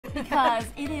because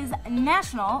it is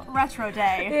National Retro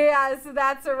Day. Yes,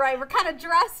 that's right. We're kind of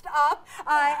dressed up,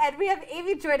 and we have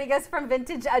Amy joining us from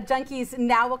Vintage Junkies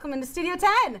now. Welcome into Studio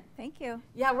 10. Thank you.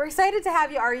 Yeah, we're excited to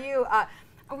have you. Are you?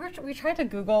 We tried to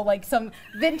Google like some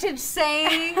vintage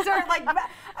sayings or like.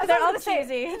 They're all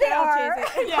cheesy. They are.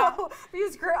 Cheesy. Yeah. We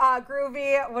use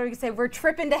groovy. What do we say? We're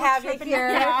tripping to have you here.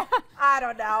 Yeah. I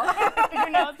don't know.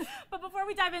 Who knows? But before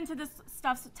we dive into this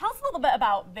stuff, so tell us a little bit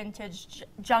about Vintage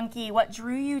Junkie. What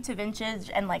drew you to vintage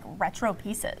and like retro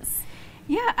pieces?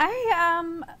 Yeah,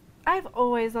 I've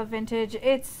always loved vintage.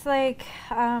 It's like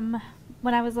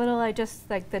when I was little, I just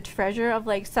like the treasure of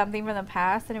like something from the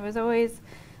past, and it was always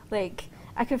like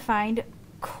I could find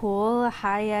cool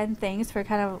high-end things for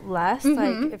kind of less,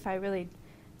 like if I really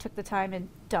took the time and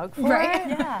dug for it.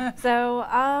 Yeah. So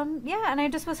yeah, and I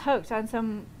just was hooked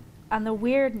on the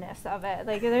weirdness of it.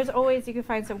 Like there's always, you can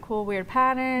find some cool weird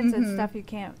patterns and stuff you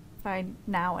can't find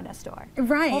now in a store.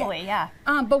 Right. Totally, yeah.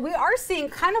 But we are seeing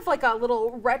kind of like a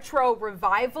little retro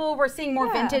revival. We're seeing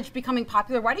more vintage becoming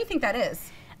popular. Why do you think that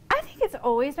is? I think it's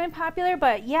always been popular,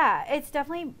 but yeah, it's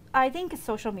definitely, I think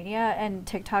social media and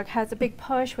TikTok has a big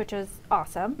push, which is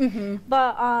awesome.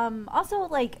 But also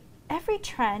like every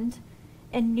trend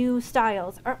and new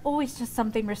styles are always just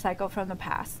something recycled from the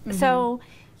past. So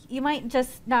you might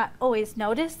just not always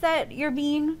notice that you're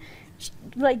being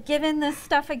like given this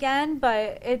stuff again,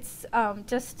 but it's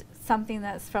just something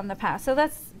that's from the past. So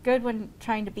that's good when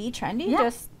trying to be trendy.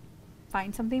 Just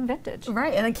find something vintage.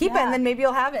 Right, and then keep it, and then maybe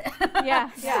you'll have it. Yeah.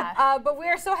 But we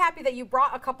are so happy that you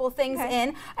brought a couple of things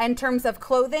in terms of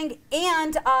clothing,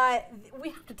 and we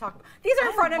have to talk. These are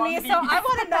in front of me, so I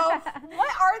want to know, what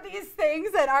are these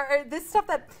things that are this stuff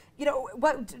that, you know,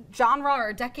 what genre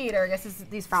or decade, or I guess, is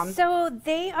these from? So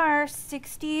they are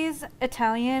 60s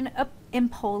Italian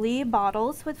Empoli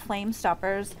bottles with flame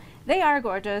stoppers. They are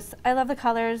gorgeous. I love the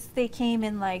colors. They came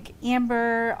in like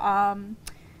amber,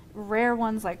 rare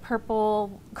ones like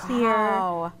purple,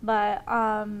 clear. But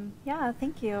yeah,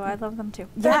 thank you. I love them too.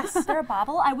 Yes, they're a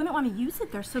bobble. I wouldn't want to use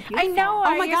it. They're so beautiful. I know.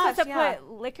 Oh my gosh, supposed to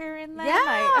put liquor in them?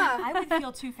 I would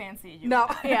feel too fancy. No.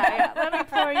 Yeah. Let me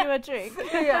pour you a drink.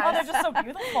 Oh, they're just so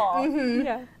beautiful.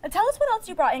 Yeah. Tell us what else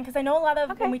you brought in, because I know a lot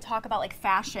of when we talk about like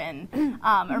fashion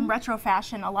and retro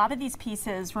fashion, a lot of these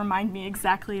pieces remind me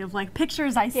exactly of like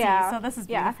pictures I see. So this is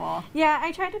beautiful. Yeah,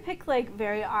 I tried to pick like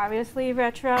very obviously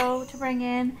retro to bring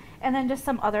in, and then just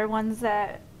some other ones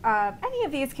that any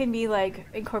of these can be like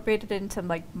incorporated into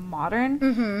like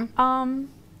modern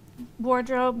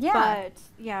wardrobe. But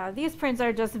yeah, these prints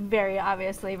are just very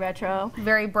obviously retro.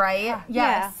 Very bright. Yes.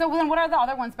 Yeah. So then what are the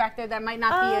other ones back there that might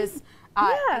not be as,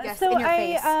 I guess, so in your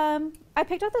face? I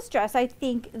picked out this dress. I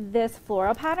think this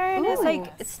floral pattern is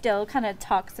like still kind of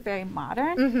talks very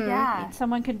modern. Yeah.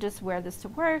 Someone could just wear this to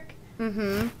work.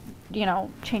 You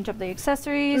know, change up the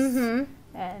accessories,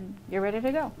 and you're ready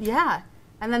to go. Yeah.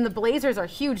 And then the blazers are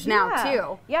huge now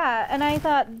too. Yeah, and I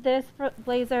thought this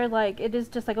blazer, like, it is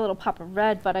just like a little pop of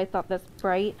red, but I thought this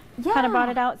bright kind of brought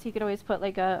it out, so you could always put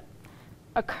like a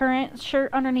current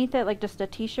shirt underneath it, like just a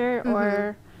t-shirt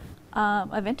or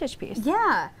a vintage piece.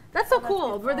 Yeah. That's so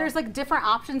cool, where there's like different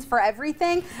options for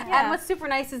everything. And what's super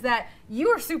nice is that you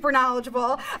are super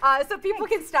knowledgeable, so people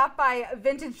can stop by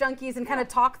Vintage Junkies and kind of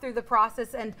talk through the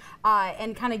process and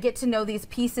kind of get to know these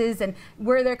pieces and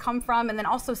where they come from, and then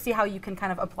also see how you can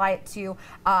kind of apply it to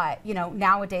you know,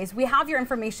 nowadays. We have your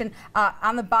information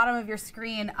on the bottom of your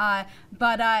screen,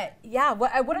 but yeah,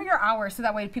 what are your hours so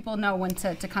that way people know when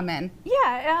to come in?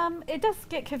 Yeah, it does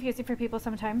get confusing for people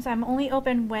sometimes. I'm only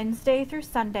open Wednesday through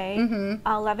Sunday,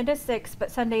 11 to 6,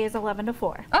 but Sunday is 11 to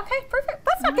 4. Okay, perfect.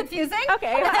 That's not confusing.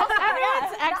 Okay, everyone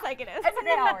acts like it is. It's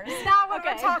 3 hours. Now when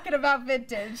we're talking about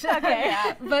vintage. Okay.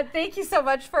 But thank you so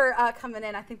much for coming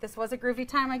in. I think this was a groovy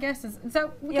time, I guess.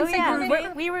 So we can say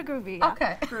groovy? We were groovy. Yeah.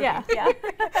 Okay. Groovy. Yeah.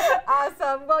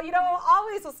 Awesome. Well, you know,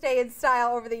 always will stay in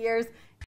style over the years.